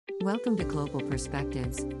Welcome to Global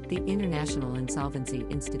Perspectives, the International Insolvency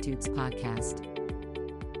Institute's podcast.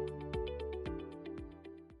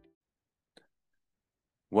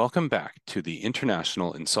 Welcome back to the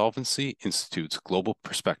International Insolvency Institute's Global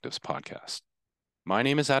Perspectives podcast. My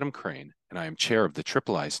name is Adam Crane, and I am chair of the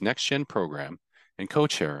III's Next Gen program and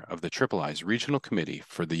co-chair of the III's Regional Committee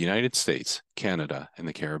for the United States, Canada, and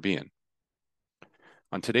the Caribbean.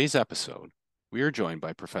 On today's episode, we are joined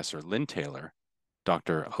by Professor Lynn Taylor,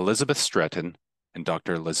 Dr. Elizabeth Stretton, and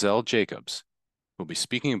Dr. Lizelle Jacobs, who will be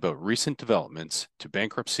speaking about recent developments to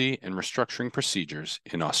bankruptcy and restructuring procedures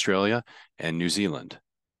in Australia and New Zealand.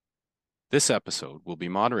 This episode will be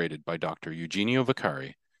moderated by Dr. Eugenio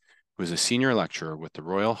Vaccari, who is a senior lecturer with the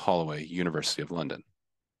Royal Holloway, University of London.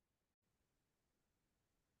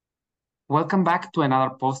 Welcome back to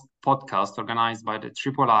another podcast organized by the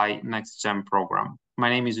III Next Gen program. My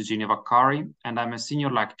name is Eugenio Vaccari, and I'm a senior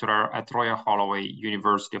lecturer at Royal Holloway,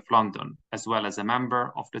 University of London, as well as a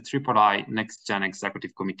member of the III Next Gen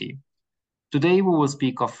Executive Committee. Today, we will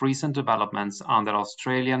speak of recent developments under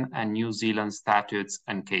Australian and New Zealand statutes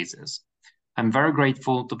and cases. I'm very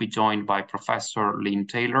grateful to be joined by Professor Lynn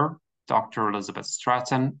Taylor, Dr. Elizabeth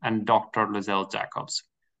Stretton, and Dr. Lizelle Jacobs.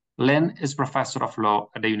 Lynn is Professor of Law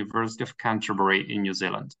at the University of Canterbury in New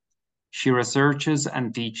Zealand. She researches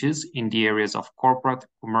and teaches in the areas of corporate,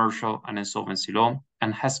 commercial, and insolvency law,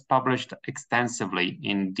 and has published extensively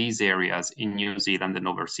in these areas in New Zealand and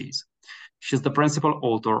overseas. She is the principal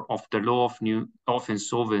author of The Law of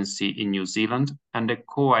Insolvency in New Zealand and the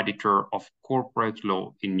co-editor of Corporate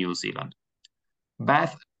Law in New Zealand.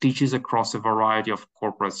 Beth teaches across a variety of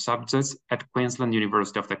corporate subjects at Queensland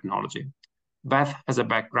University of Technology. Beth has a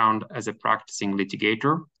background as a practicing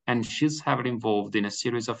litigator, and she's heavily involved in a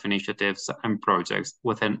series of initiatives and projects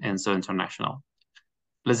within INSO International.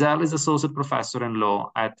 Lizelle is Associate Professor in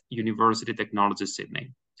Law at University Technology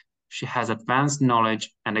Sydney. She has advanced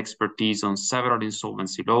knowledge and expertise on several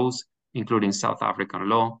insolvency laws, including South African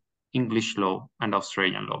law, English law, and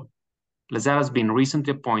Australian law. Lizelle has been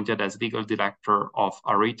recently appointed as Legal Director of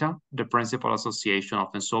ARITA, the principal association of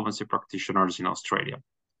insolvency practitioners in Australia.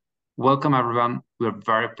 Welcome, everyone. We're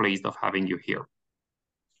very pleased of having you here.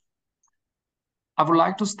 I would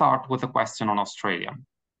like to start with a question on Australia.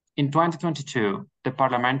 In 2022, the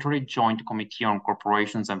Parliamentary Joint Committee on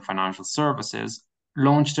Corporations and Financial Services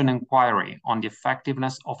launched an inquiry on the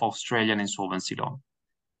effectiveness of Australian insolvency law.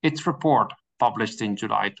 Its report, published in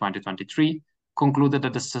July 2023, concluded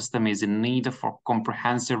that the system is in need for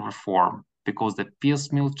comprehensive reform because the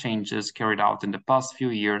piecemeal changes carried out in the past few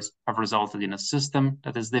years have resulted in a system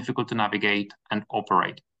that is difficult to navigate and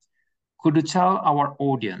operate. Could you tell our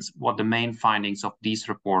audience what the main findings of this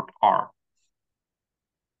report are?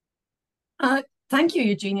 Thank you,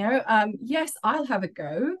 Eugenio. Yes, I'll have a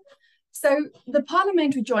go. So the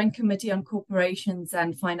Parliamentary Joint Committee on Corporations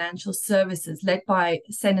and Financial Services, led by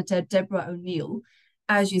Senator Deborah O'Neill,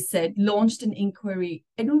 as you said, launched an inquiry,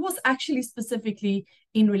 and it was actually specifically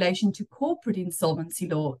in relation to corporate insolvency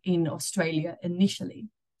law in Australia initially.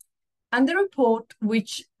 And the report,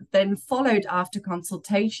 which then followed after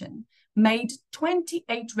consultation, made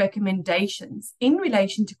 28 recommendations in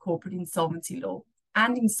relation to corporate insolvency law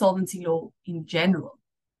and insolvency law in general.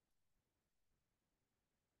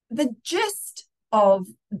 The gist of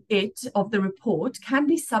the report can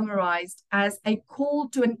be summarized as a call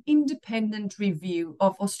to an independent review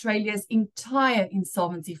of Australia's entire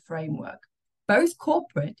insolvency framework, both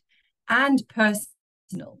corporate and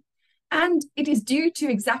personal. And it is due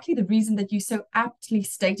to exactly the reason that you so aptly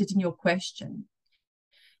stated in your question.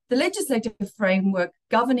 The legislative framework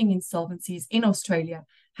governing insolvencies in Australia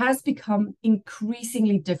has become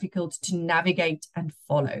increasingly difficult to navigate and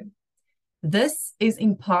follow. This is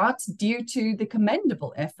in part due to the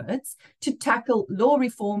commendable efforts to tackle law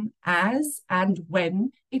reform as and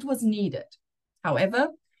when it was needed. However,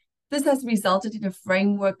 this has resulted in a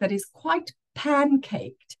framework that is quite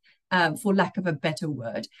pancaked, for lack of a better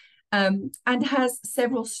word, and has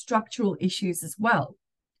several structural issues as well.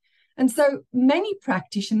 And so many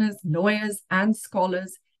practitioners, lawyers, and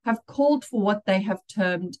scholars have called for what they have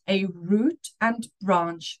termed a root and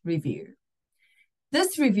branch review.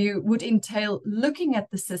 This review would entail looking at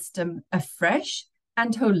the system afresh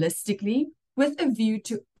and holistically with a view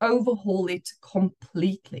to overhaul it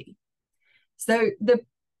completely. So the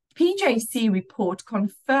PJC report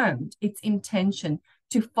confirmed its intention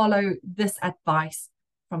to follow this advice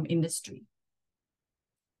from industry.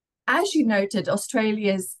 As you noted,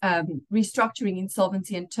 Australia's Restructuring,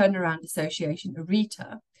 Insolvency and Turnaround Association,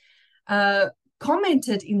 ARITA,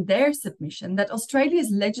 commented in their submission that Australia's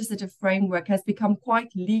legislative framework has become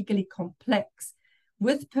quite legally complex,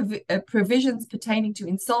 with provisions pertaining to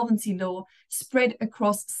insolvency law spread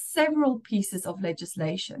across several pieces of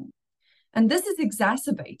legislation. And this is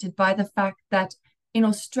exacerbated by the fact that in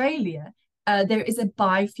Australia, there is a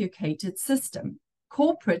bifurcated system.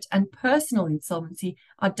 Corporate and personal insolvency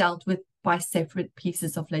are dealt with by separate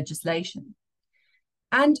pieces of legislation.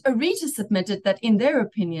 And ARETA submitted that, in their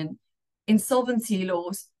opinion, insolvency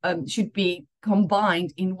laws should be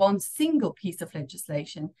combined in one single piece of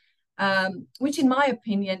legislation, which in my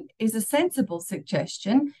opinion is a sensible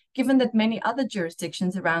suggestion, given that many other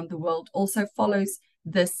jurisdictions around the world also follows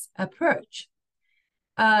this approach.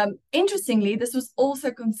 Interestingly, this was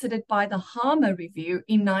also considered by the Harmer Review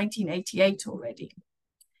in 1988 already.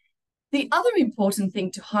 The other important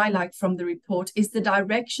thing to highlight from the report is the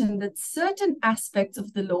direction that certain aspects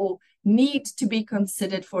of the law need to be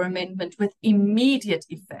considered for amendment with immediate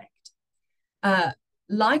effect,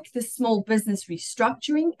 like the small business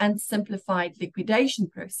restructuring and simplified liquidation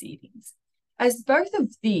proceedings, as both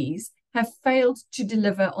of these have failed to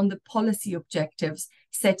deliver on the policy objectives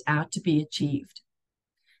set out to be achieved.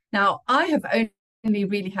 Now, I have only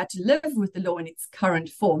really had to live with the law in its current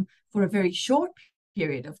form for a very short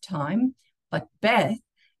period of time, but Beth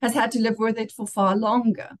has had to live with it for far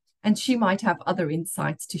longer, and she might have other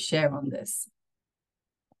insights to share on this.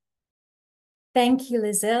 Thank you,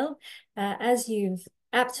 Lizelle. As you've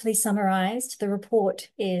aptly summarized, the report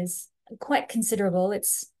is quite considerable.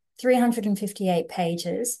 It's 358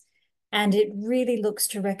 pages, and it really looks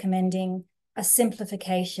to recommending a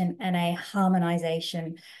simplification and a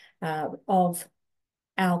harmonization of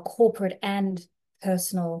our corporate and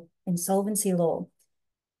personal insolvency law.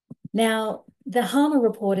 Now, the Harmer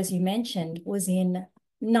report, as you mentioned, was in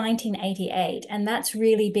 1988, and that's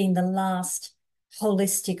really been the last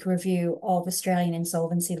holistic review of Australian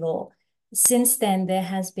insolvency law. Since then, there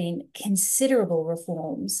has been considerable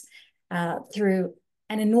reforms through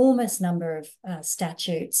an enormous number of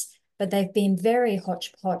statutes, but they've been very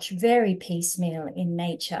hodgepodge, very piecemeal in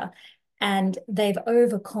nature, and they've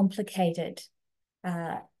overcomplicated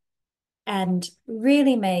and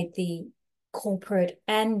really made the corporate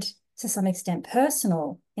and, to some extent,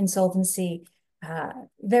 personal insolvency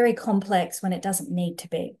very complex when it doesn't need to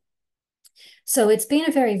be. So it's been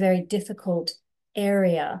a very, very difficult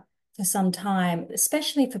area for some time,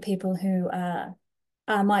 especially for people who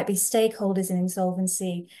might be stakeholders in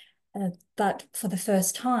insolvency, but for the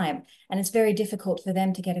first time. And it's very difficult for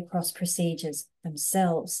them to get across procedures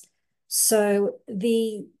themselves. So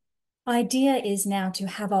the idea is now to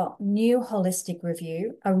have a new holistic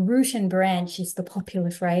review. A root and branch is the popular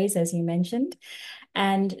phrase, as you mentioned,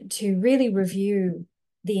 and to really review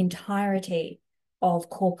the entirety of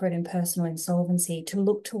corporate and personal insolvency to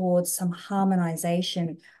look towards some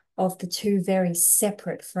harmonization of the two very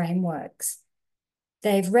separate frameworks.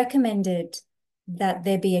 They've recommended that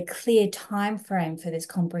there be a clear time frame for this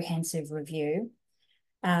comprehensive review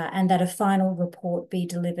and that a final report be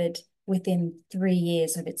delivered within 3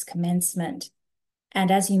 years of its commencement.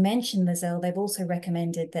 And as you mentioned, Lizelle, they've also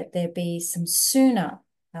recommended that there be some sooner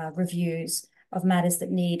reviews of matters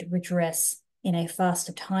that need redress in a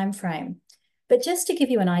faster time frame. But just to give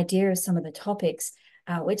you an idea of some of the topics,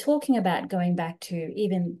 we're talking about going back to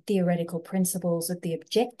even theoretical principles of the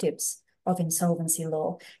objectives of insolvency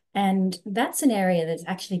law. And that's an area that's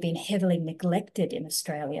actually been heavily neglected in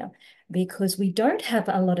Australia because we don't have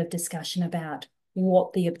a lot of discussion about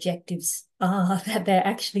what the objectives are that they're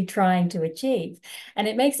actually trying to achieve. And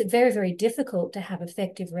it makes it very, very difficult to have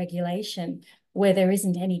effective regulation where there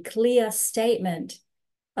isn't any clear statement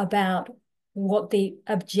about what the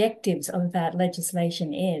objectives of that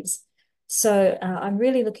legislation is. So I'm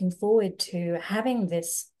really looking forward to having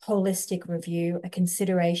this holistic review, a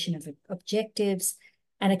consideration of objectives,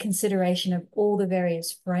 and a consideration of all the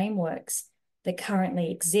various frameworks that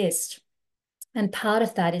currently exist. And part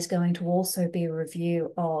of that is going to also be a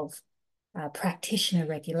review of practitioner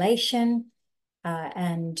regulation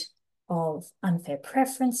and of unfair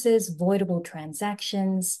preferences, voidable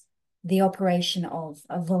transactions, the operation of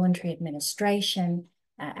a voluntary administration,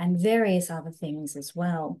 and various other things as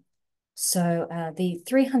well. So the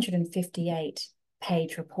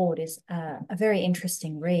 358-page report is a very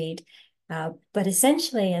interesting read. But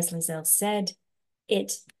essentially, as Lizelle said,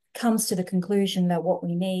 it comes to the conclusion that what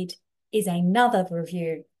we need is another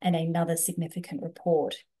review and another significant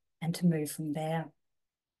report, and to move from there.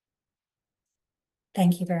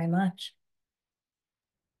 Thank you very much.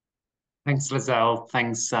 Thanks, Lizelle.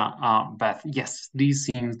 Thanks, Beth. Yes, these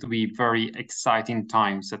seem to be very exciting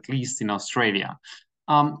times, at least in Australia.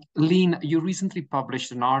 Lynn, you recently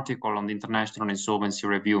published an article on the International Insolvency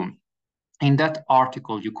Review. In that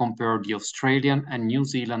article, you compare the Australian and New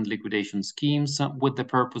Zealand liquidation schemes with the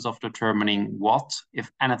purpose of determining what,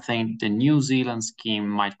 if anything, the New Zealand scheme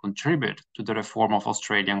might contribute to the reform of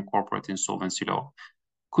Australian corporate insolvency law.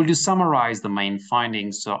 Could you summarize the main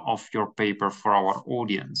findings of your paper for our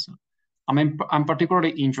audience? I'm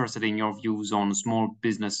particularly interested in your views on small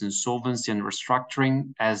business insolvency and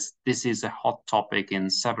restructuring, as this is a hot topic in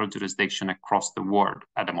several jurisdictions across the world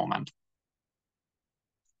at the moment.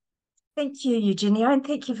 Thank you, Eugenio, and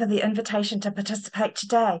thank you for the invitation to participate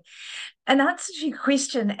today. In answer to your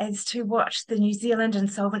question as to what the New Zealand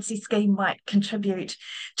insolvency scheme might contribute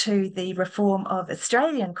to the reform of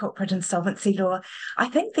Australian corporate insolvency law, I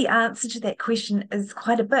think the answer to that question is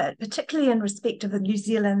quite a bit, particularly in respect of the New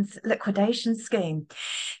Zealand's liquidation scheme,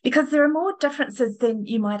 because there are more differences than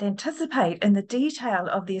you might anticipate in the detail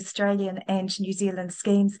of the Australian and New Zealand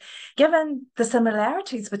schemes, given the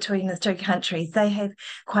similarities between the two countries. They have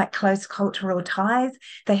quite close cultural ties,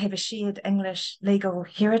 they have a shared English legal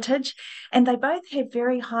heritage, and they both have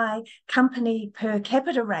very high company per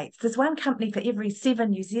capita rates. There's one company for every 7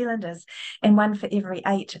 New Zealanders and one for every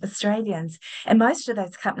 8 Australians. And most of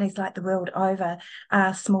those companies, like the world over,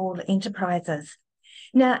 are small enterprises.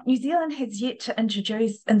 Now, New Zealand has yet to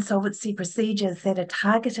introduce insolvency procedures that are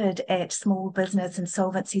targeted at small business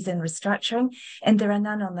insolvencies and restructuring, and there are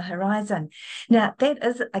none on the horizon. Now, that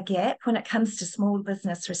is a gap when it comes to small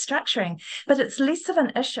business restructuring, but it's less of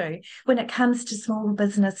an issue when it comes to small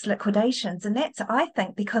business liquidations, and that's, I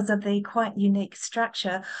think, because of the quite unique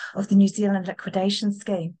structure of the New Zealand liquidation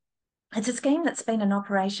scheme. It's a scheme that's been in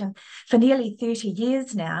operation for nearly 30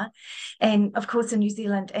 years now. And of course, in New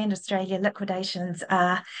Zealand and Australia, liquidations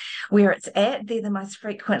are where it's at. They're the most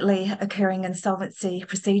frequently occurring insolvency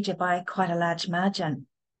procedure by quite a large margin.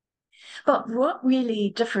 But what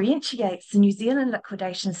really differentiates the New Zealand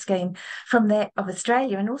liquidation scheme from that of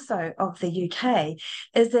Australia and also of the UK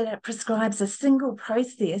is that it prescribes a single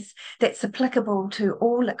process that's applicable to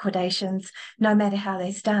all liquidations, no matter how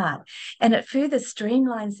they start. And it further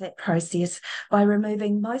streamlines that process by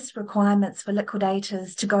removing most requirements for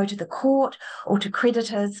liquidators to go to the court or to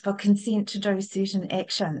creditors for consent to do certain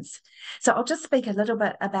actions. So I'll just speak a little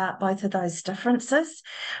bit about both of those differences,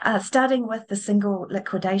 starting with the single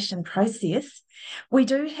liquidation process. We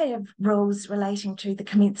do have rules relating to the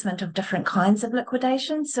commencement of different kinds of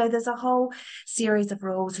liquidation. So there's a whole series of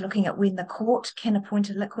rules looking at when the court can appoint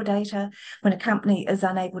a liquidator, when a company is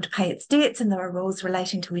unable to pay its debts, and there are rules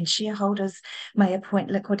relating to when shareholders may appoint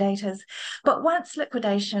liquidators. But once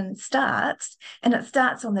liquidation starts, and it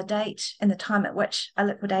starts on the date and the time at which a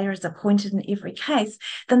liquidator is appointed in every case,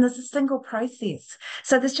 then there's a single process.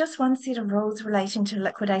 So there's just one set of rules relating to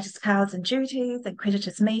liquidators' powers and duties, and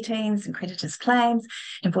creditors' meetings, and creditors' claims,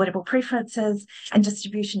 and voidable preferences, and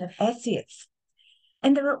distribution of assets.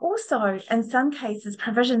 And there are also, in some cases,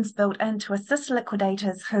 provisions built in to assist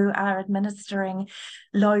liquidators who are administering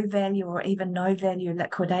low value or even no value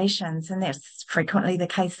liquidations. And that's frequently the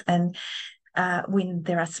case in when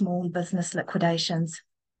there are small business liquidations.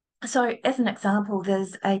 So as an example,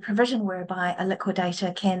 there's a provision whereby a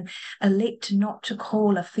liquidator can elect not to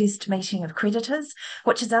call a first meeting of creditors,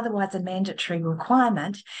 which is otherwise a mandatory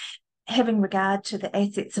requirement, having regard to the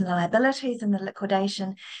assets and liabilities in the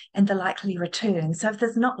liquidation and the likely return. So if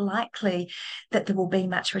there's not likely that there will be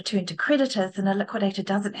much return to creditors, then a liquidator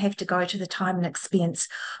doesn't have to go to the time and expense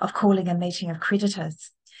of calling a meeting of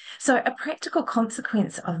creditors. So a practical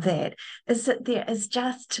consequence of that is that there is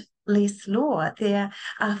just less law. There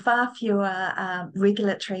are far fewer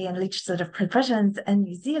regulatory and legislative provisions in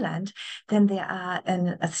New Zealand than there are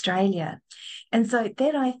in Australia. And so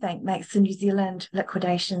that, I think, makes the New Zealand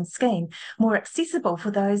liquidation scheme more accessible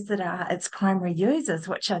for those that are its primary users,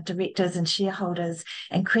 which are directors and shareholders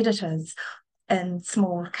and creditors in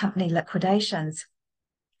small company liquidations.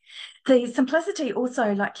 The simplicity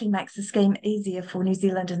also likely makes the scheme easier for New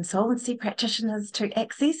Zealand insolvency practitioners to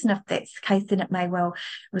access, and if that's the case, then it may well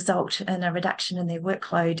result in a reduction in their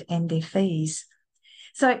workload and their fees.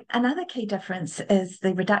 So another key difference is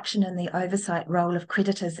the reduction in the oversight role of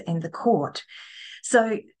creditors and the court.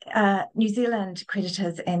 So New Zealand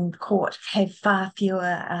creditors and court have far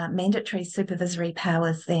fewer mandatory supervisory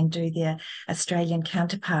powers than do their Australian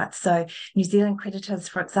counterparts. So New Zealand creditors,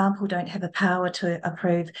 for example, don't have a power to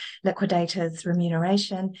approve liquidators'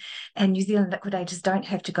 remuneration, and New Zealand liquidators don't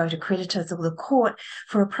have to go to creditors or the court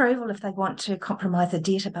for approval if they want to compromise a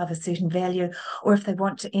debt above a certain value, or if they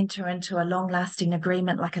want to enter into a long-lasting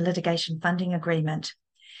agreement like a litigation funding agreement.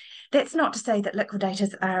 That's not to say that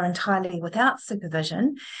liquidators are entirely without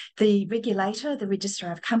supervision. The regulator, the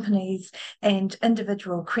registrar of companies, and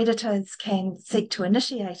individual creditors can seek to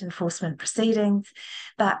initiate enforcement proceedings,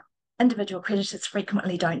 but individual creditors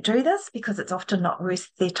frequently don't do this because it's often not worth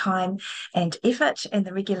their time and effort, and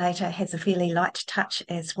the regulator has a fairly light touch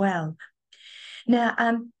as well. Now,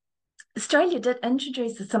 Australia did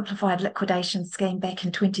introduce the simplified liquidation scheme back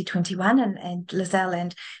in 2021, and Lizelle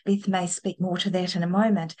and Beth may speak more to that in a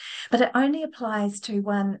moment, but it only applies to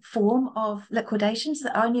one form of liquidations.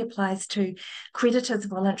 It only applies to creditors'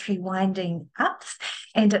 voluntary winding ups,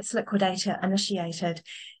 and it's liquidator initiated.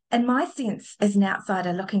 And my sense as an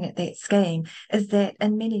outsider looking at that scheme is that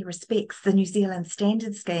in many respects, the New Zealand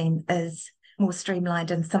standard scheme is more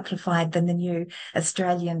streamlined and simplified than the new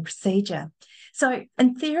Australian procedure. So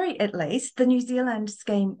in theory, at least, the New Zealand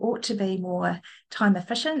scheme ought to be more time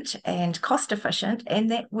efficient and cost efficient, and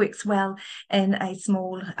that works well in a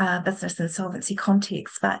small business insolvency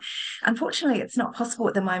context. But unfortunately, it's not possible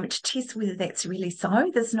at the moment to test whether that's really so.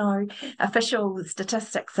 There's no official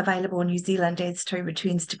statistics available in New Zealand as to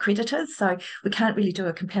returns to creditors, so we can't really do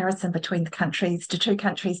a comparison between the two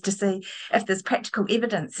countries to see if there's practical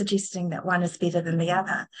evidence suggesting that one is better than the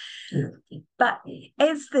other. Yeah. But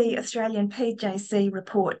as the Australian PJC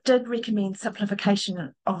report did recommend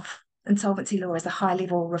simplification of insolvency law as a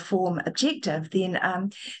high-level reform objective, then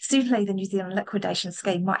certainly the New Zealand liquidation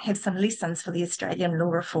scheme might have some lessons for the Australian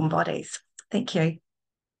law reform bodies. Thank you.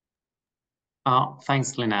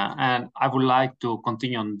 Thanks, Lina. And I would like to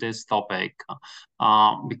continue on this topic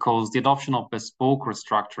because the adoption of bespoke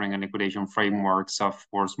restructuring and liquidation frameworks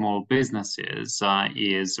for small businesses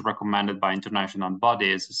is recommended by international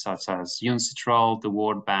bodies such as UNCITRAL, the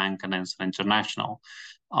World Bank, and Insolvency International.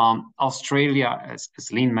 Australia, as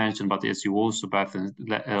Lynn mentioned, but as you also, Beth and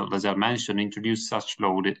Lizelle mentioned, introduced such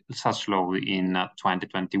law in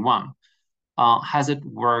 2021. Has it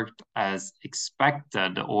worked as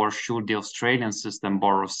expected, or should the Australian system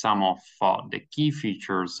borrow some of the key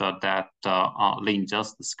features that Lynn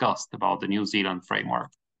just discussed about the New Zealand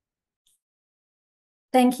framework?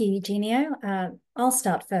 Thank you, Eugenio. I'll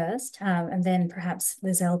start first, and then perhaps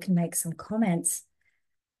Lizelle can make some comments.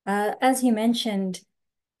 As you mentioned,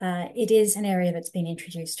 it is an area that's been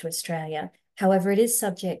introduced to Australia. However, it is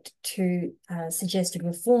subject to suggested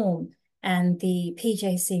reform. And the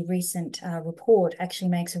PJC recent report actually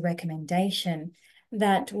makes a recommendation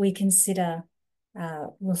that we consider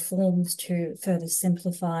reforms to further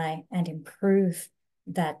simplify and improve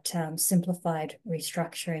that simplified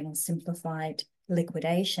restructuring and simplified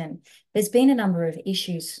liquidation. There's been a number of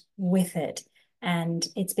issues with it, and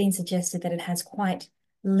it's been suggested that it has quite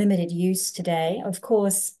limited use today. Of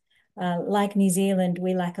course, like New Zealand,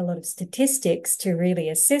 we lack a lot of statistics to really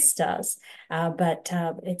assist us, but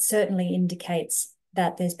it certainly indicates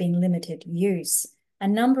that there's been limited use. A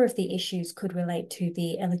number of the issues could relate to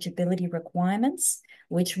the eligibility requirements,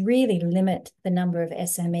 which really limit the number of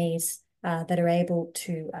SMEs that are able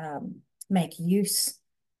to make use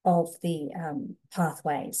of the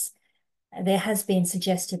pathways. There has been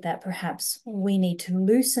suggested that perhaps we need to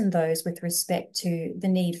loosen those with respect to the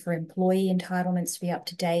need for employee entitlements to be up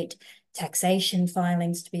to date, taxation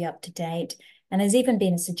filings to be up to date, and there's even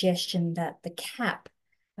been a suggestion that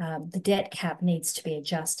the debt cap needs to be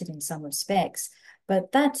adjusted in some respects.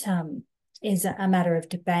 But that is a matter of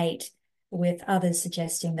debate, with others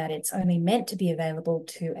suggesting that it's only meant to be available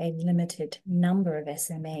to a limited number of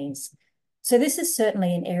SMEs. So this is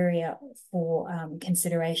certainly an area for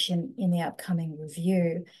consideration in the upcoming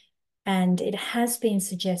review. And it has been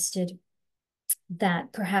suggested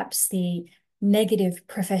that perhaps the negative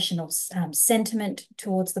professional sentiment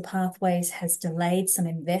towards the pathways has delayed some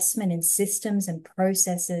investment in systems and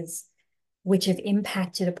processes which have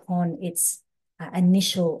impacted upon its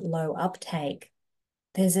initial low uptake.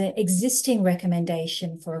 There's an existing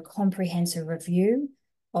recommendation for a comprehensive review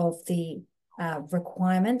of the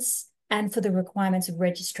requirements and for the requirements of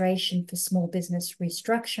registration for small business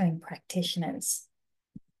restructuring practitioners.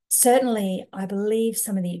 Certainly, I believe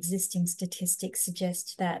some of the existing statistics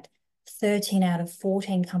suggest that 13 out of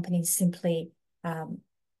 14 companies simply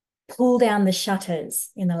pull down the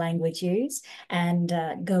shutters, in the language used, and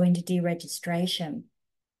go into deregistration.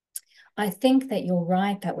 I think that you're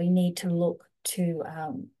right that we need to look to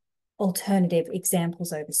alternative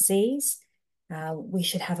examples overseas. We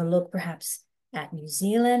should have a look perhaps at New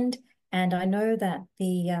Zealand. And I know that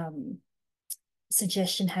the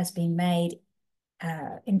suggestion has been made,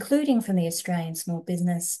 including from the Australian Small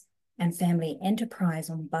Business and Family Enterprise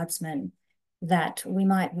Ombudsman, that we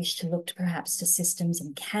might wish to look to perhaps to systems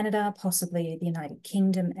in Canada, possibly the United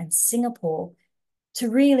Kingdom and Singapore, to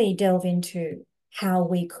really delve into how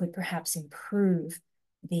we could perhaps improve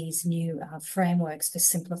these new frameworks for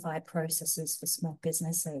simplified processes for small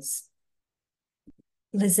businesses.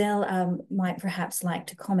 Lizelle might perhaps like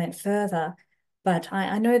to comment further But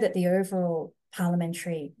I know that the overall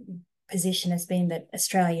parliamentary position has been that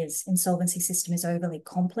Australia's insolvency system is overly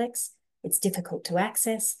complex, it's difficult to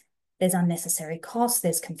access, there's unnecessary costs,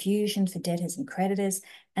 there's confusion for debtors and creditors,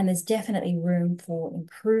 and there's definitely room for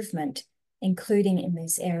improvement, including in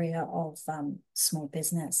this area of small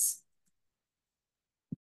business.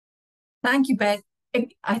 Thank you, Beth.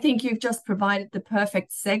 I think you've just provided the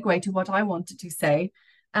perfect segue to what I wanted to say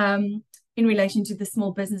in relation to the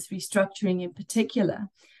small business restructuring in particular.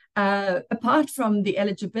 Apart from the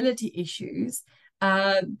eligibility issues,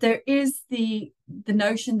 there is the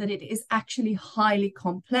notion that it is actually highly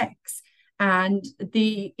complex. And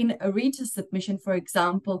in a RETA submission, for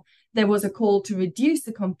example, there was a call to reduce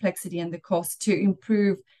the complexity and the cost to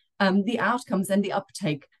improve the outcomes and the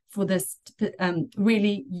uptake for this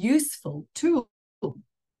really useful tool.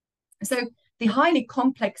 So the highly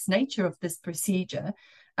complex nature of this procedure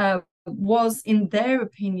was, in their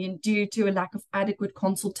opinion, due to a lack of adequate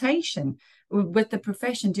consultation with the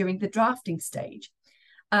profession during the drafting stage.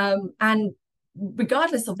 And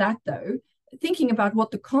regardless of that, though, thinking about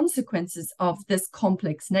what the consequences of this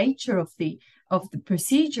complex nature of the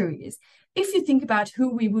procedure is, if you think about who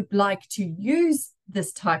we would like to use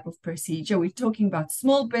this type of procedure, we're talking about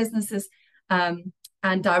small businesses and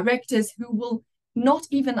directors who will not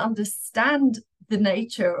even understand the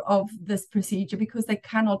nature of this procedure because they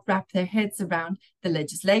cannot wrap their heads around the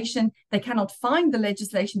legislation. They cannot find the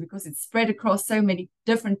legislation because it's spread across so many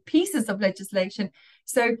different pieces of legislation.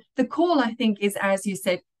 So the call, I think, is, as you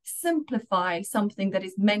said, simplify something that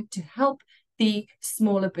is meant to help the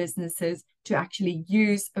smaller businesses to actually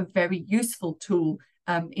use a very useful tool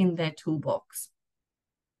in their toolbox.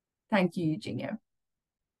 Thank you, Eugenia.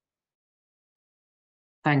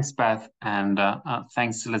 Thanks, Beth, and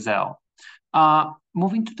thanks, Lizelle.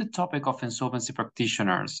 Moving to the topic of insolvency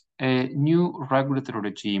practitioners, a new regulatory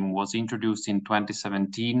regime was introduced in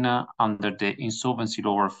 2017 under the Insolvency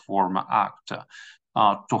Law Reform Act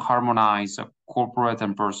to harmonize corporate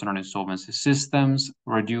and personal insolvency systems,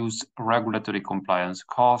 reduce regulatory compliance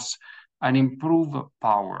costs, and improve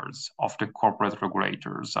powers of the corporate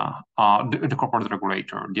regulators, the corporate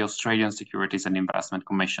regulator, the Australian Securities and Investment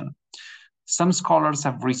Commission. Some scholars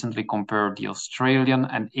have recently compared the Australian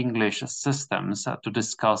and English systems to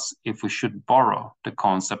discuss if we should borrow the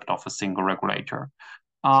concept of a single regulator.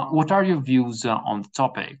 What are your views on the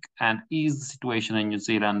topic? And is the situation in New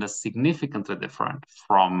Zealand significantly different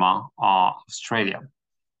from Australia?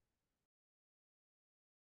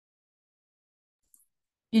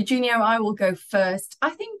 Eugenia, I will go first.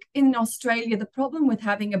 I think in Australia, the problem with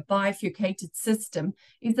having a bifurcated system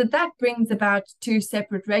is that brings about two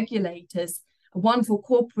separate regulators, one for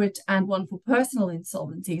corporate and one for personal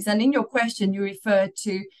insolvencies. And in your question, you referred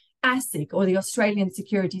to ASIC, or the Australian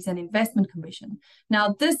Securities and Investment Commission.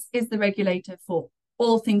 Now, this is the regulator for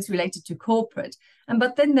all things related to corporate.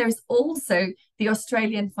 But then there's also the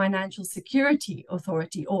Australian Financial Security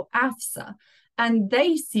Authority, or AFSA, and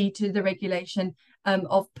they see to the regulation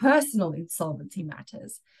of personal insolvency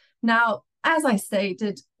matters. Now, as I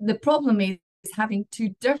stated, the problem is having two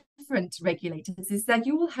different regulators is that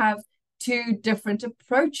you will have two different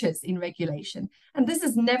approaches in regulation. And this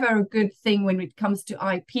is never a good thing when it comes to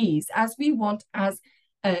IPs, as we want as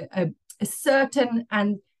a certain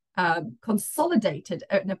and consolidated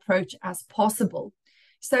an approach as possible.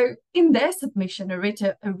 So in their submission,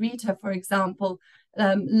 ARETA, for example,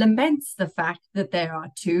 laments the fact that there are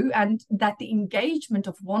two and that the engagement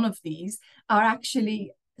of one of these are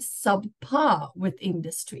actually subpar with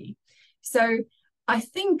industry. So I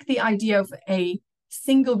think the idea of a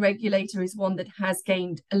single regulator is one that has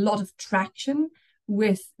gained a lot of traction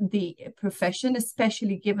with the profession,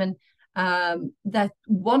 especially given that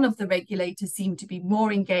one of the regulators seem to be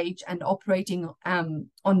more engaged and operating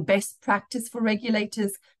on best practice for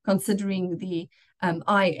regulators, considering the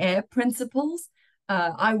IAIR principles.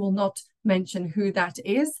 I will not mention who that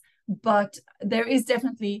is, but there is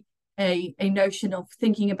definitely a notion of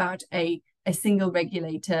thinking about a single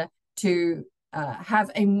regulator to have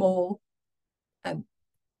a more,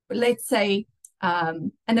 let's say,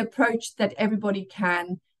 an approach that everybody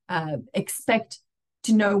can expect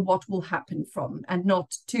to know what will happen from, and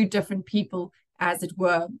not two different people, as it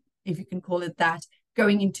were, if you can call it that,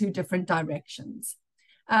 going in two different directions.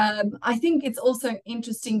 I think it's also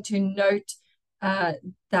interesting to note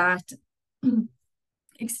that,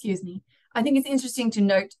 excuse me, I think it's interesting to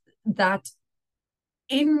note that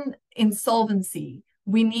in insolvency,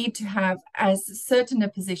 we need to have as certain a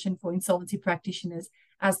position for insolvency practitioners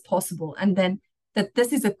as possible, and then that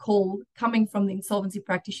this is a call coming from the insolvency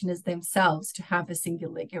practitioners themselves to have a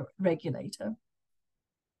single regulator.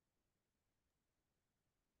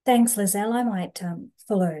 Thanks, Lizelle. I might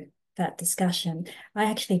follow that discussion. I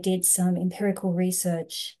actually did some empirical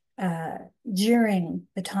research during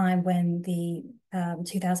the time when the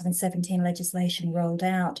 2017 legislation rolled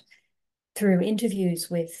out through interviews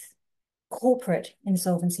with corporate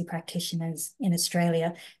insolvency practitioners in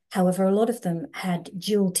Australia. However, a lot of them had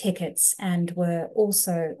dual tickets and were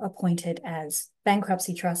also appointed as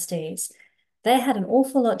bankruptcy trustees. They had an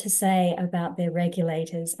awful lot to say about their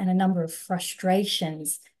regulators and a number of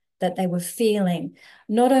frustrations that they were feeling,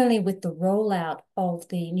 not only with the rollout of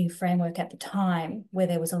the new framework at the time, where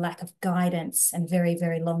there was a lack of guidance and very,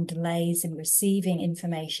 very long delays in receiving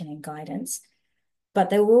information and guidance,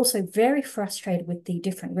 but they were also very frustrated with the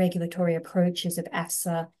different regulatory approaches of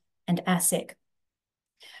AFSA and ASIC.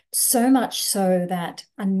 So much so that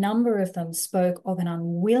a number of them spoke of an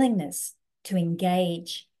unwillingness to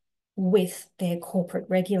engage with their corporate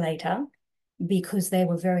regulator because they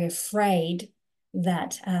were very afraid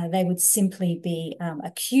that they would simply be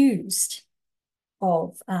accused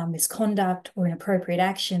of misconduct or inappropriate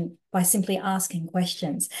action by simply asking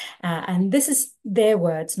questions. And this is their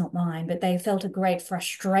words, not mine, but they felt a great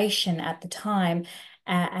frustration at the time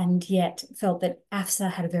and yet felt that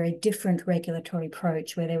AFSA had a very different regulatory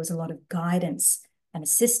approach where there was a lot of guidance and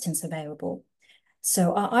assistance available.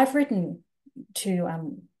 So I've written to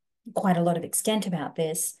quite a lot of extent about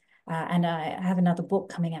this, and I have another book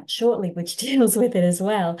coming out shortly which deals with it as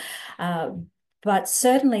well. But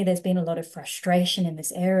certainly there's been a lot of frustration in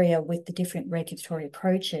this area with the different regulatory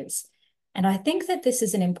approaches. And I think that this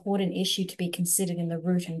is an important issue to be considered in the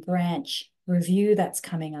root and branch review that's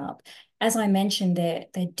coming up. As I mentioned, they're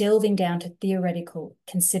delving down to theoretical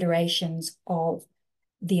considerations of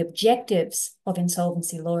the objectives of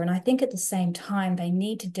insolvency law. And I think at the same time, they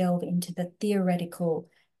need to delve into the theoretical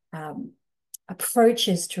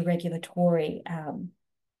approaches to regulatory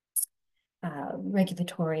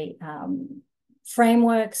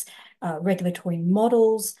frameworks, regulatory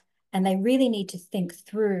models, and they really need to think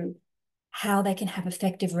through how they can have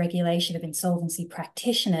effective regulation of insolvency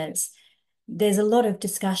practitioners. There's a lot of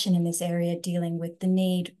discussion in this area dealing with the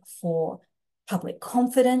need for public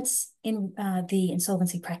confidence in the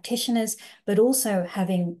insolvency practitioners, but also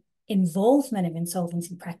having involvement of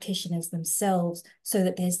insolvency practitioners themselves so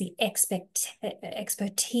that there's the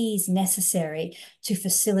expertise necessary to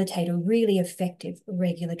facilitate a really effective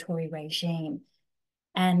regulatory regime.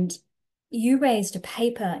 And you raised a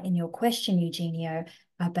paper in your question, Eugenio,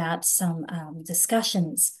 about some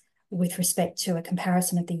discussions with respect to a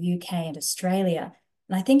comparison of the UK and Australia.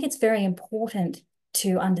 And I think it's very important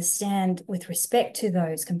to understand with respect to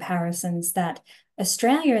those comparisons that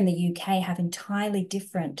Australia and the UK have entirely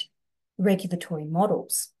different regulatory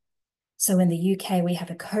models. So in the UK, we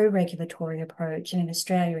have a co-regulatory approach, and in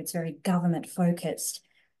Australia, it's very government focused.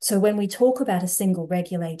 So when we talk about a single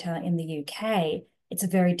regulator in the UK, it's a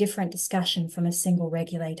very different discussion from a single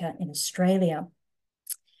regulator in Australia.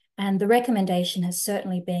 And the recommendation has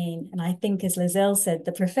certainly been, and I think as Lizelle said,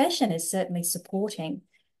 the profession is certainly supporting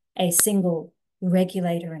a single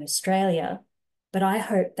regulator in Australia. But I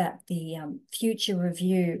hope that the future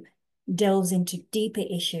review delves into deeper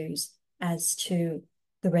issues as to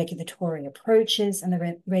the regulatory approaches and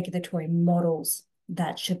the regulatory models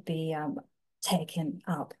that should be taken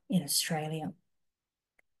up in Australia.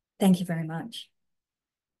 Thank you very much.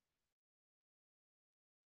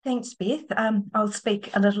 Thanks, Beth. I'll speak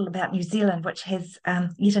a little about New Zealand, which has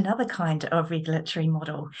yet another kind of regulatory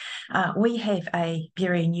model. We have a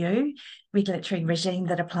very new regulatory regime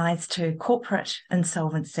that applies to corporate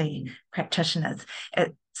insolvency practitioners.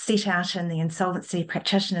 It's set out in the Insolvency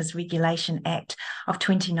Practitioners Regulation Act of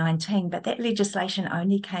 2019, but that legislation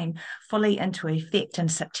only came fully into effect in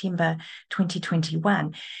September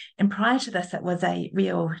 2021. And prior to this, it was a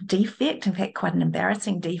real defect, in fact, quite an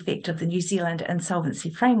embarrassing defect of the New Zealand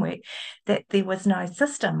insolvency framework, that there was no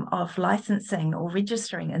system of licensing or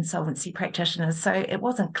registering insolvency practitioners. So it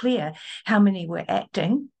wasn't clear how many were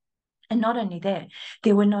acting. And not only that,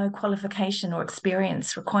 there were no qualification or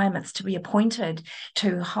experience requirements to be appointed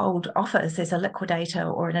to hold office as a liquidator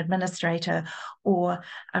or an administrator or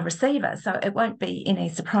a receiver. So it won't be any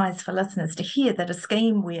surprise for listeners to hear that a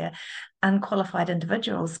scheme where unqualified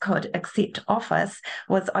individuals could accept office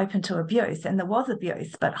was open to abuse, and there was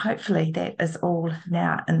abuse, but hopefully that is all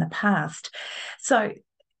now in the past. So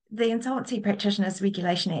the Insolvency Practitioners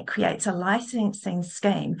Regulation Act creates a licensing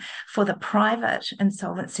scheme for the private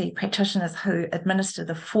insolvency practitioners who administer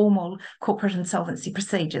the formal corporate insolvency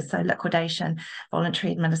procedures, so liquidation,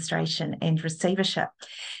 voluntary administration, and receivership.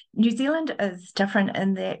 New Zealand is different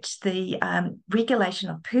in that the regulation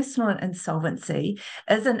of personal insolvency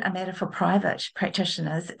isn't a matter for private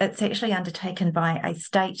practitioners. It's actually undertaken by a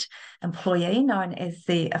state employee known as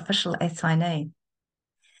the official assignee.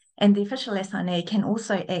 And the official assignee can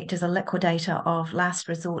also act as a liquidator of last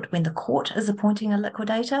resort when the court is appointing a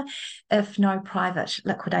liquidator, if no private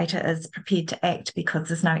liquidator is prepared to act because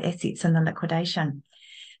there's no assets in the liquidation.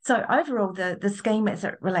 So overall, the scheme as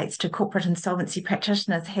it relates to corporate insolvency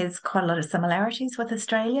practitioners has quite a lot of similarities with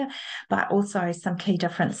Australia, but also some key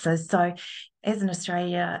differences. So as in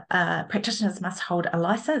Australia, practitioners must hold a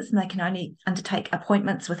licence and they can only undertake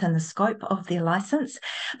appointments within the scope of their licence.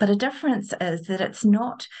 But a difference is that it's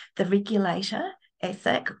not the regulator,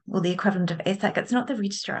 ASIC, or the equivalent of ASIC, it's not the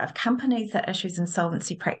registrar of companies that issues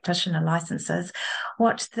insolvency practitioner licenses.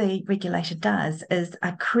 What the regulator does is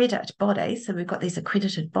accredit bodies, so we've got these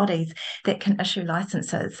accredited bodies that can issue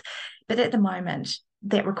licenses. But at the moment,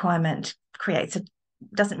 that requirement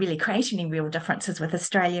doesn't really create any real differences with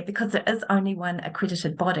Australia because there is only one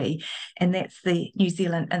accredited body, and that's the New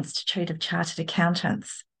Zealand Institute of Chartered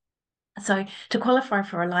Accountants. So to qualify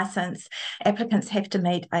for a licence, applicants have to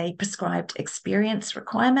meet a prescribed experience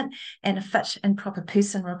requirement and a fit and proper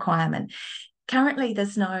person requirement. Currently,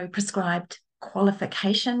 there's no prescribed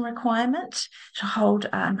qualification requirement to hold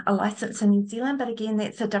a licence in New Zealand, but again,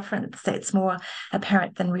 that's a difference that's more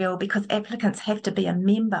apparent than real because applicants have to be a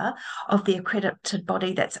member of the accredited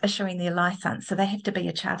body that's issuing their licence. So they have to be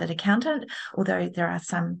a chartered accountant, although there are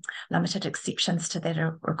some limited exceptions to that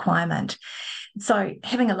requirement. So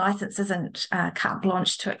having a licence isn't carte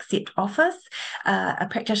blanche to accept office. A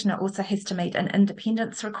practitioner also has to meet an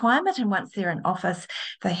independence requirement, and once they're in office,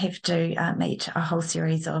 they have to meet a whole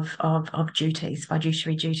series of duties,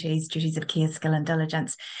 fiduciary duties, duties of care, skill and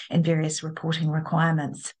diligence, and various reporting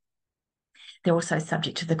requirements. They're also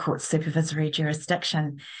subject to the court's supervisory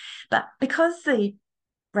jurisdiction. But because the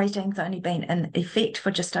regime's only been in effect for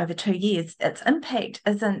just over 2 years, its impact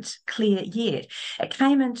isn't clear yet. It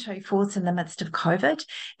came into force in the midst of COVID,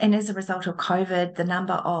 and as a result of COVID, the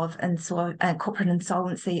number of corporate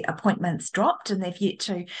insolvency appointments dropped, and they've yet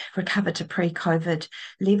to recover to pre-COVID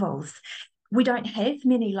levels. We don't have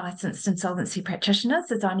many licensed insolvency practitioners.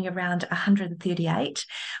 There's only around 138.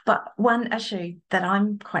 But one issue that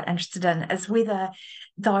I'm quite interested in is whether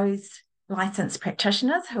those licensed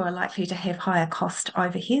practitioners who are likely to have higher cost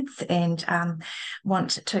overheads and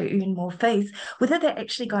want to earn more fees, whether they're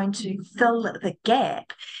actually going to fill the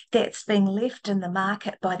gap that's being left in the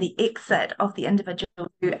market by the exit of the individuals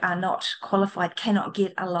who are not qualified, cannot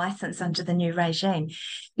get a license under the new regime.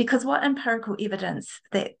 Because what empirical evidence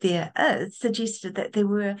that there is suggested that there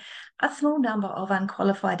were a small number of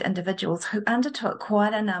unqualified individuals who undertook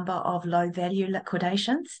quite a number of low-value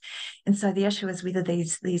liquidations. And so the issue is whether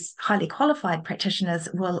these highly qualified practitioners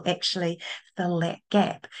will actually fill that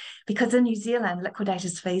gap. Because in New Zealand,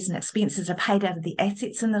 liquidators' fees and expenses are paid out of the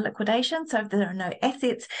assets in the liquidation. So if there are no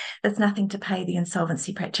assets, there's nothing to pay the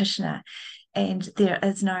insolvency practitioner. And there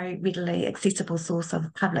is no readily accessible source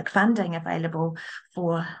of public funding available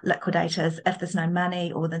for liquidators if there's no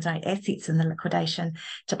money or there's no assets in the liquidation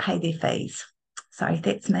to pay their fees. So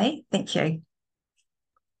that's me. Thank you.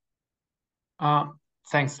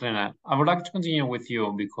 Thanks, Lynette. I would like to continue with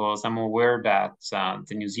you because I'm aware that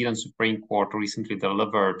the New Zealand Supreme Court recently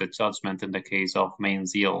delivered a judgment in the case of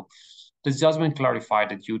Mainzeal. This judgment clarified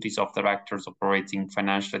the duties of directors operating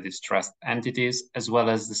financially distressed entities, as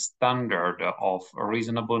well as the standard of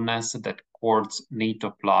reasonableness that courts need to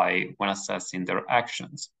apply when assessing their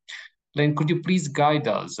actions. Lynn, could you please guide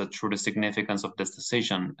us through the significance of this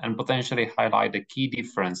decision and potentially highlight the key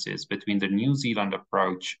differences between the New Zealand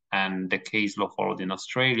approach and the case law followed in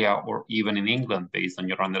Australia or even in England based on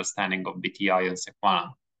your understanding of BTI and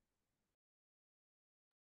Sequana?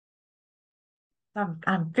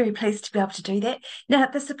 I'm very pleased to be able to do that. Now,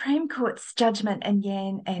 the Supreme Court's judgment in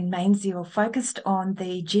Yan and Mainzeal focused on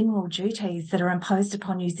the general duties that are imposed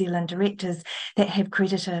upon New Zealand directors that have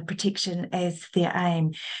creditor protection as their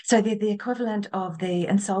aim. So they're the equivalent of the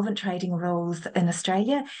insolvent trading rules in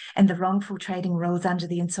Australia and the wrongful trading rules under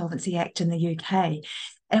the Insolvency Act in the UK.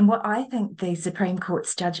 And what I think the Supreme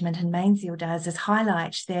Court's judgment in Mainzeal does is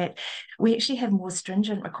highlight that we actually have more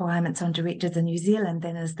stringent requirements on directors in New Zealand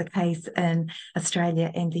than is the case in Australia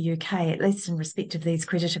and the UK, at least in respect of these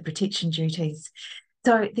creditor protection duties.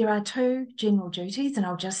 So there are two general duties, and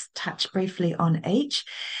I'll just touch briefly on each.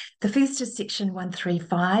 The first is Section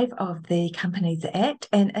 135 of the Companies Act,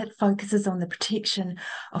 and it focuses on the protection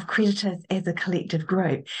of creditors as a collective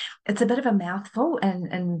group. It's a bit of a mouthful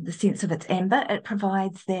in the sense of its ambit. It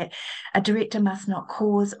provides that a director must not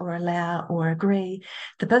cause or allow or agree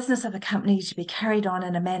the business of a company to be carried on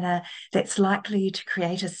in a manner that's likely to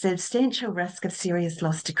create a substantial risk of serious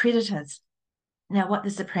loss to creditors. Now, what the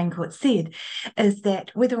Supreme Court said is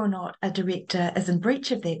that whether or not a director is in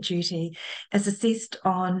breach of that duty is assessed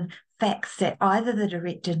on facts that either the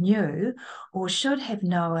director knew or should have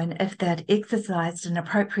known if they'd exercised an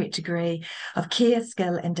appropriate degree of care,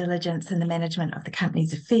 skill, and diligence in the management of the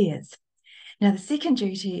company's affairs. Now, the second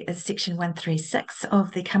duty is Section 136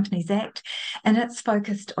 of the Companies Act, and it's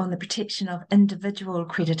focused on the protection of individual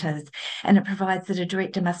creditors, and it provides that a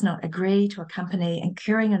director must not agree to a company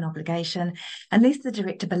incurring an obligation unless the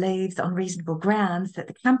director believes on reasonable grounds that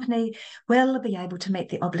the company will be able to meet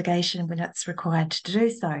the obligation when it's required to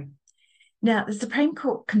do so. Now, the Supreme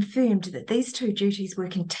Court confirmed that these two duties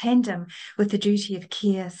work in tandem with the duty of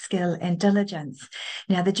care, skill, and diligence.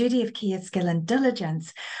 Now, the duty of care, skill, and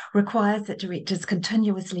diligence requires that directors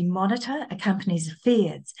continuously monitor a company's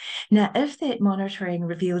affairs. Now, if that monitoring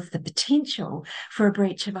reveals the potential for a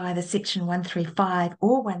breach of either Section 135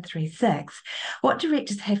 or 136, what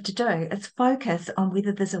directors have to do is focus on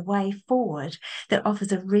whether there's a way forward that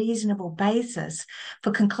offers a reasonable basis for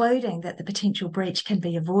concluding that the potential breach can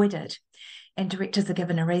be avoided. And directors are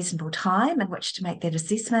given a reasonable time in which to make that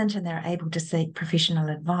assessment, and they're able to seek professional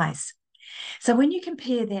advice. So when you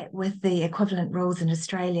compare that with the equivalent rules in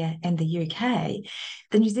Australia and the UK,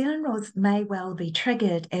 the New Zealand rules may well be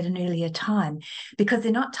triggered at an earlier time because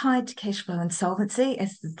they're not tied to cash flow insolvency,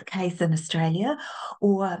 as is the case in Australia,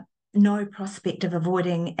 or no prospect of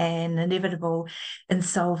avoiding an inevitable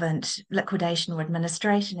insolvent liquidation or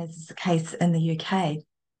administration, as is the case in the UK.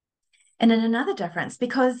 And in another difference,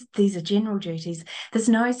 because these are general duties, there's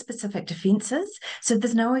no specific defences. So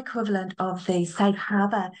there's no equivalent of the safe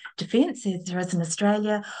harbour defence as there is in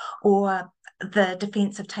Australia, or the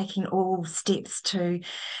defence of taking all steps to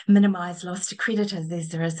minimise loss to creditors as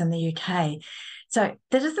there is in the UK. So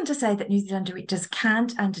that isn't to say that New Zealand directors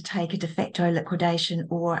can't undertake a de facto liquidation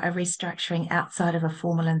or a restructuring outside of a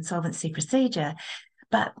formal insolvency procedure,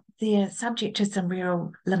 but they're subject to some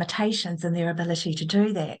real limitations in their ability to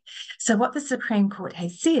do that. So what the Supreme Court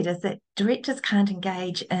has said is that directors can't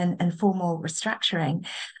engage in informal restructuring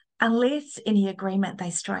unless any agreement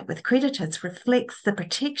they strike with creditors reflects the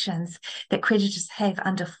protections that creditors have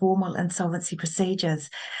under formal insolvency procedures.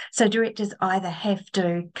 So directors either have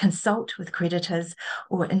to consult with creditors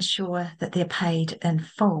or ensure that they're paid in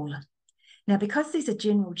full. Now, because these are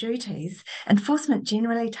general duties, enforcement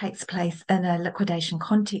generally takes place in a liquidation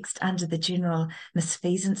context under the general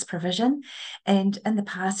misfeasance provision. And in the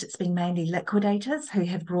past, it's been mainly liquidators who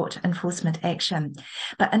have brought enforcement action.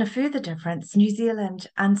 But in a further difference, New Zealand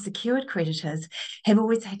unsecured creditors have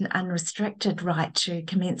always had an unrestricted right to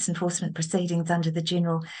commence enforcement proceedings under the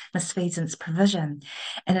general misfeasance provision.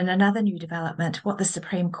 And in another new development, what the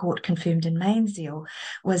Supreme Court confirmed in Mainzeal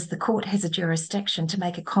was the court has a jurisdiction to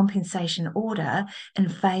make a compensation order in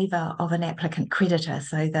favour of an applicant creditor.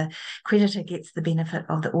 So the creditor gets the benefit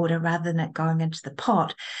of the order rather than it going into the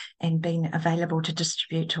pot and being available to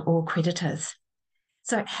distribute to all creditors.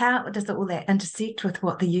 So how does all that intersect with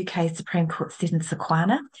what the UK Supreme Court said in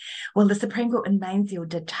Sequana? Well, the Supreme Court in Mainzeal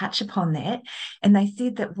did touch upon that, and they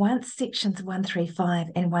said that once sections 135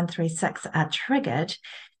 and 136 are triggered,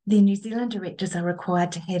 the New Zealand directors are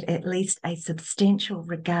required to have at least a substantial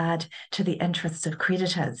regard to the interests of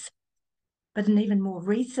creditors. But an even more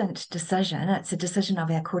recent decision, it's a decision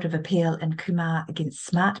of our Court of Appeal in Kumar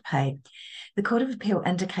against SmartPay. The Court of Appeal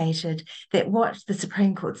indicated that what the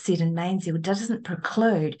Supreme Court said in Mainzeal doesn't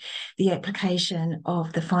preclude the application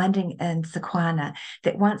of the finding in Sequana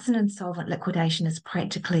that once an insolvent liquidation is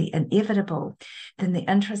practically inevitable, then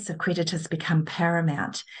the interests of creditors become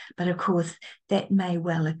paramount. But of course, that may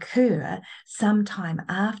well occur sometime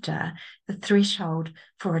after the threshold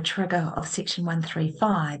for a trigger of Section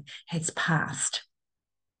 135 has passed.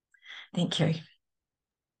 Thank you.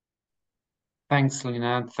 Thanks,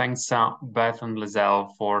 Lina. Thanks, Beth and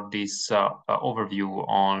Lizelle, for this overview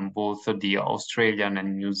on both the Australian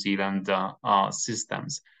and New Zealand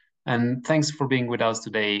systems. And thanks for being with us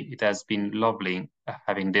today. It has been lovely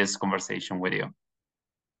having this conversation with you.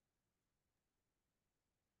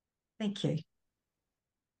 Thank you.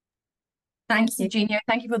 Thanks, Eugenia.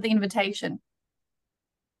 Thank you for the invitation.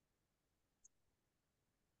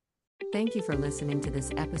 Thank you for listening to this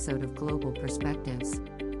episode of Global Perspectives.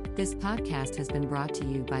 This podcast has been brought to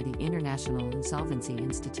you by the International Insolvency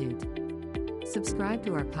Institute. Subscribe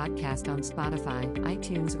to our podcast on Spotify,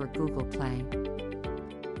 iTunes, or Google Play.